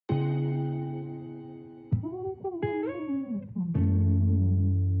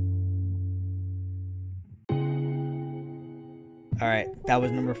All right, that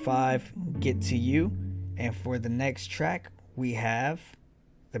was number 5, Get to You. And for the next track, we have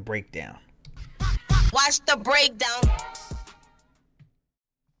The Breakdown. Watch the breakdown.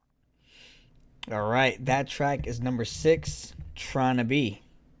 All right, that track is number 6, Trying to Be.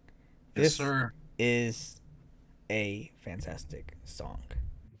 Yes, This sir. is a fantastic song.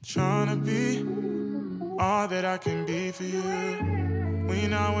 Trying to be all that I can be for you. When you're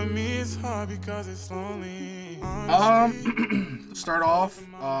not with me, it's hard because it's lonely. Start off.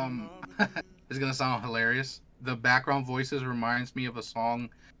 It's gonna sound hilarious. The background voices reminds me of a song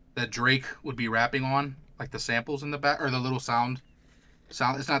that Drake would be rapping on, like the samples in the back or the little sound. It's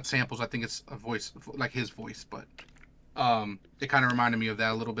not samples. I think it's a voice, like his voice, but it kind of reminded me of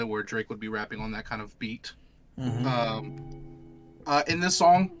that a little bit, where Drake would be rapping on that kind of beat. In this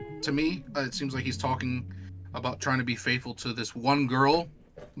song, to me, it seems like he's talking about trying to be faithful to this one girl,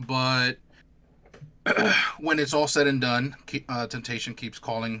 but when it's all said and done, Temptation keeps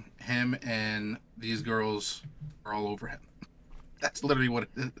calling him, and these girls are all over him. That's literally what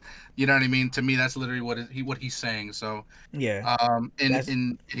you know what I mean. To me, that's literally what he's saying. So Yeah.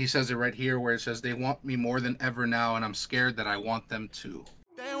 and he says it right here, where it says, "They want me more than ever now, and I'm scared that I want them too."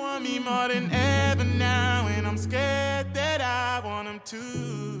 They want me more than ever now, and I'm scared that I want them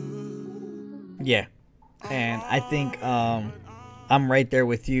to. Yeah. And I think I'm right there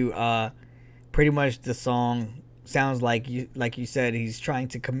with you. Pretty much the song sounds like you said, he's trying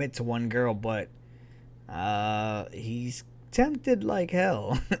to commit to one girl, but he's tempted like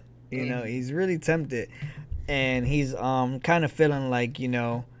hell. You know, he's really tempted, and he's kind of feeling like,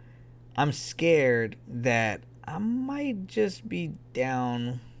 I'm scared that I might just be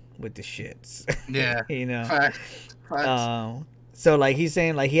down with the shits. Yeah. Facts. So like he's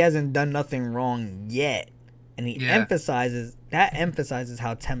saying, like, he hasn't done nothing wrong yet, and he emphasizes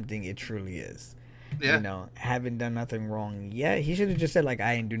how tempting it truly is. Yeah. Haven't done nothing wrong yet. He should have just said, like,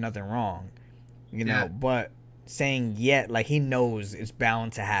 I ain't do nothing wrong. But saying yet, like, he knows it's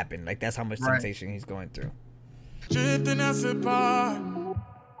bound to happen. Like, that's how much temptation he's going through. Drifting us apart.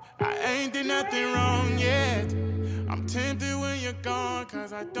 I ain't did nothing wrong yet. I'm tempted when you're gone,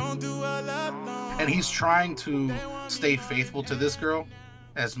 cause I don't do a lot long. And he's trying to stay faithful to this girl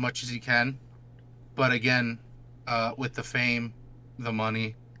as much as he can. But again, with the fame, the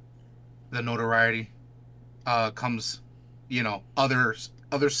money, the notoriety, comes, other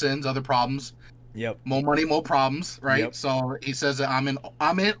sins, other problems. Yep. More money, more problems, right? Yep. So he says that I'm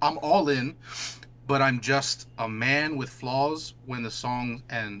all in, but I'm just a man with flaws when the song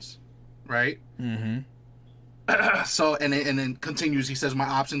ends, right? Mm-hmm. So and then continues. He says, my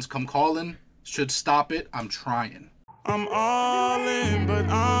options come calling. Should stop it. I'm trying. I'm all in, but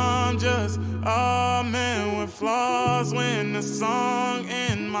I'm just a man with flaws when the song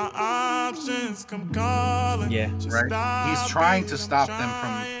and my options come calling. Yeah, right. He's trying to stop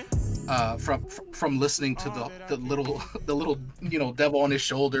them from listening to the little devil on his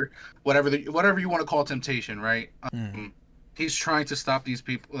shoulder, whatever you want to call temptation, right? He's trying to stop these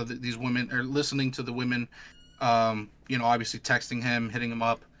people, these women, or listening to the women. Obviously texting him, hitting him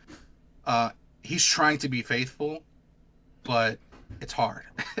up. He's trying to be faithful, but it's hard.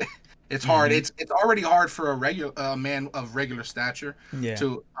 It's hard. It's already hard for a man of regular stature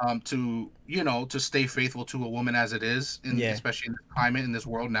to stay faithful to a woman as it is, especially in this climate, in this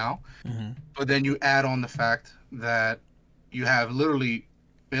world now. But then you add on the fact that you have literally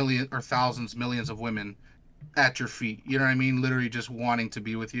millions or thousands, millions of women at your feet. You know what I mean? Literally just wanting to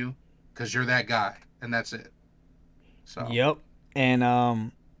be with you because you're that guy, and that's it. So. Yep. And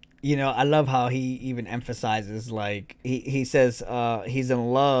I love how he even emphasizes, like, he says he's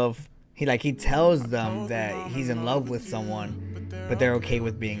in love. He tells them that he's in love with someone, but they're okay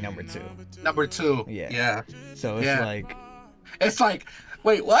with being number two. Number two. Yeah. So it's like,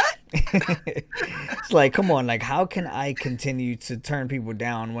 wait, what? It's like, come on, like, how can I continue to turn people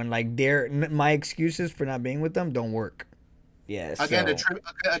down when, like, my excuses for not being with them don't work? Yeah. Again,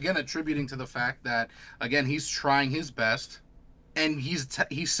 attributing to the fact that, again, he's trying his best, and he's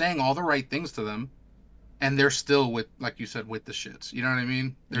saying all the right things to them, and they're still with, like you said, with the shits. You know what I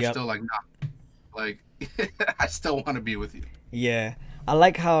mean? They're still like, nah, like, I still want to be with you. Yeah, I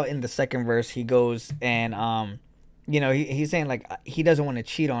like how in the second verse he goes and he's saying, like, he doesn't want to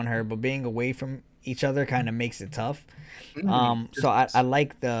cheat on her, but being away from each other kind of makes it tough. So I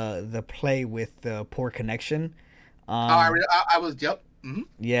like the play with the poor connection. I was Mm-hmm.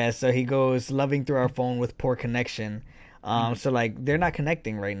 Yeah, so he goes, loving through our phone with poor connection. So, like, they're not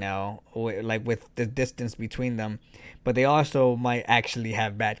connecting right now, like, with the distance between them, but they also might actually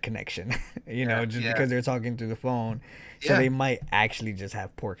have bad connection, because they're talking through the phone. So they might actually just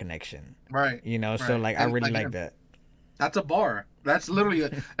have poor connection. Right. So, like, I really like that. That's a bar. That's literally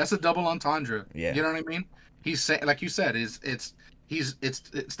that's a double entendre. Yeah. You know what I mean? He's saying, like you said, is it's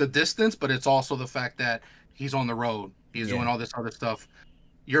the distance, but it's also the fact that he's on the road. He's Yeah. doing all this other stuff.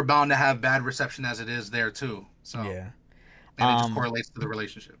 You're bound to have bad reception as it is there too. So, Yeah. and it just correlates to the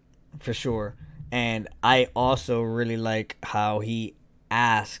relationship. For sure. And I also really like how he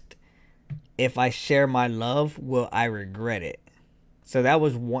asked, if I share my love, will I regret it? So that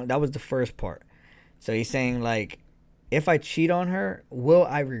was the first part. So he's saying like, if I cheat on her, will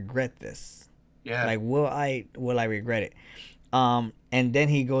I regret this? Yeah. Like, will I regret it? And then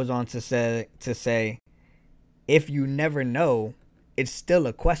he goes on to say, if you never know, it's still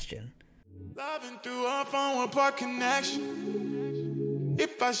a question. Loving through a phone with poor connection.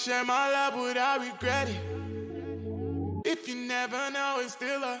 If I share my love, would I regret it? If you never know, it's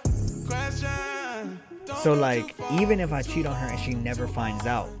still a question. So like, even if I cheat on her and she never finds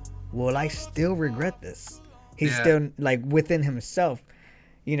out, will I still regret this? He's still like within himself,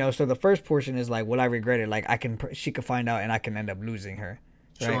 So the first portion is like, will I regret it? Like she could find out and I can end up losing her.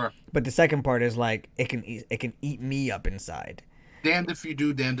 Right? Sure. But the second part is like, it can eat me up inside. Damned if you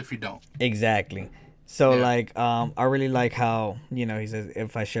do, damned if you don't. Exactly. So like, I really like how he says,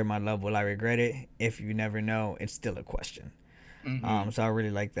 if I share my love, will I regret it? If you never know, it's still a question. Mm-hmm. So I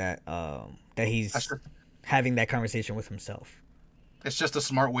really like that. That he's having that conversation with himself. It's just a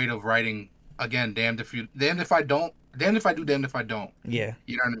smart way of writing. Again, damned if I don't, damned if I do, damned if I don't. Yeah.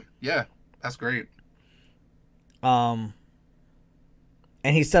 You know what I mean? Yeah, that's great. And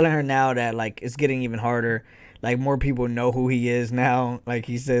he's telling her now that like it's getting even harder. Like more people know who he is now. Like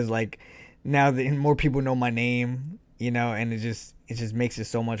he says, like now that more people know my name, and it just makes it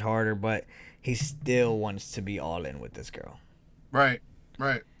so much harder. But he still wants to be all in with this girl. Right.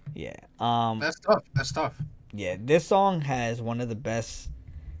 Yeah. That's tough. Yeah, this song has one of the best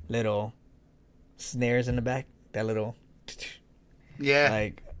little snares in the back. That little. Yeah.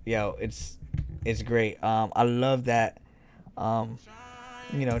 Like, it's great. I love that.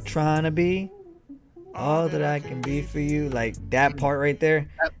 Trying to be all that I can be for you. Like that part right there.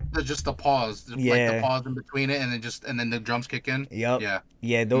 Just the pause. Like the pause in between it, and then the drums kick in. Yep.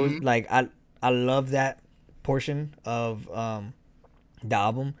 Yeah. Those like I love that portion of the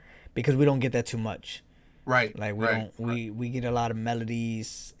album because we don't get that too much. Right. Like we get a lot of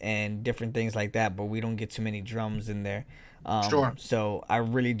melodies and different things like that, but we don't get too many drums in there. Sure. So I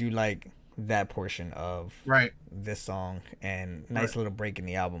really do like that portion of this song and nice little break in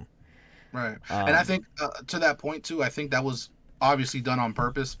the album. Right. And I think to that point too, I think that was obviously done on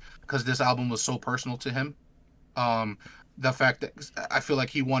purpose because this album was so personal to him. The fact that I feel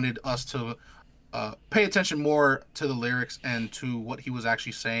like he wanted us to pay attention more to the lyrics and to what he was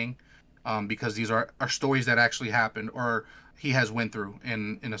actually saying. Because these are stories that actually happened or he has went through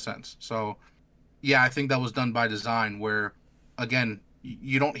in a sense. So, yeah, I think that was done by design where, again,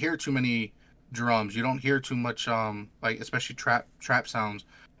 you don't hear too many drums. You don't hear too much, like especially trap sounds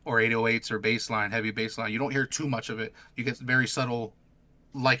or 808s or heavy bass line. You don't hear too much of it. You get very subtle,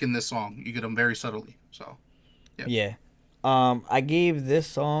 like in this song. You get them very subtly. So, yeah. I gave this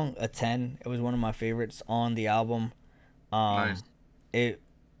song a 10. It was one of my favorites on the album. Nice.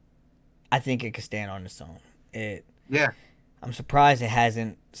 I think it could stand on its own. I'm surprised it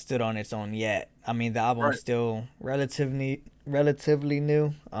hasn't stood on its own yet. I mean, the album is still relatively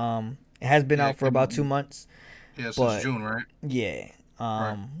new. It has been out for about 2 months. Yeah, since June, right? Yeah.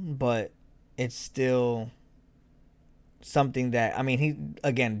 But it's still something that, I mean, he,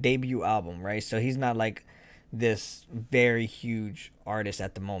 again, debut album, right? So he's not like this very huge artist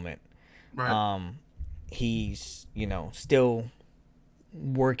at the moment. Right. He's, still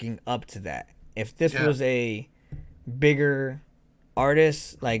working up to that. If this was a bigger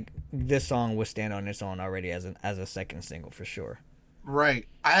artist, like this song would stand on its own already as a second single for sure. Right.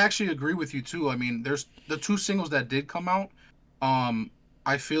 I actually agree with you too. I mean, there's the 2 singles that did come out.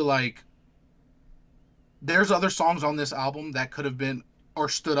 I feel like there's other songs on this album that could have been or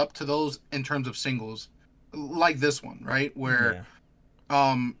stood up to those in terms of singles, like this one, right? Where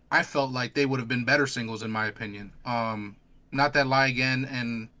I felt like they would have been better singles in my opinion. Not that Lie Again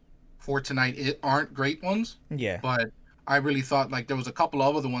and For Tonight it aren't great ones. Yeah. But I really thought like there was a couple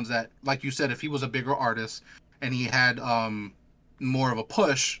of other ones that, like you said, if he was a bigger artist and he had more of a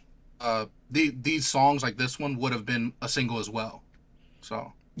push, these songs like this one would have been a single as well.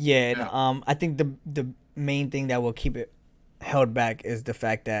 So yeah, and I think the main thing that will keep it held back is the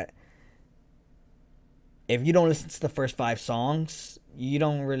fact that if you don't listen to the first 5 songs, you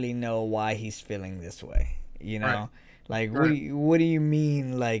don't really know why he's feeling this way. Right. Like, what do you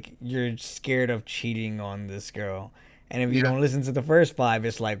mean, like, you're scared of cheating on this girl? And if you don't listen to the first 5,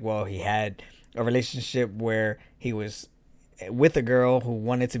 it's like, well, he had a relationship where he was with a girl who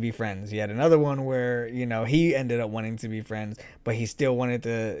wanted to be friends. He had another one where, you know, he ended up wanting to be friends, but he still wanted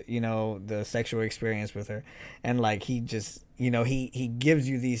the, you know, the sexual experience with her. And like, he just, you know, he gives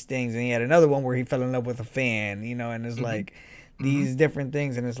you these things. And he had another one where he fell in love with a fan, you know, and it's like these different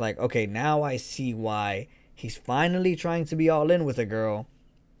things. And it's like, okay, now I see why he's finally trying to be all in with a girl,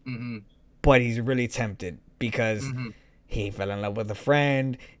 but he's really tempted because he fell in love with a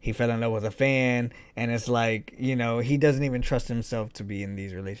friend, he fell in love with a fan, and it's like, you know, he doesn't even trust himself to be in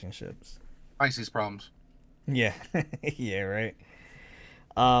these relationships. Pisces problems. Yeah. Yeah, right.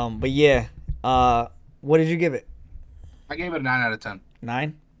 But yeah, what did you give it? I gave it a 9 out of 10.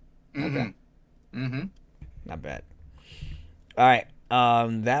 9? Okay. Mm-hmm. Not bad. All right.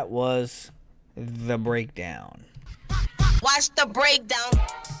 That was the breakdown. Watch the breakdown.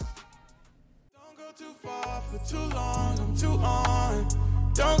 Don't go too far for too long, I'm too on.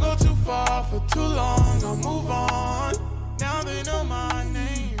 Don't go too far for too long, I'll move on. Now they know my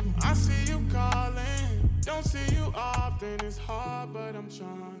name, I see you calling. Don't see you often, it's hard, but I'm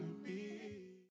trying to be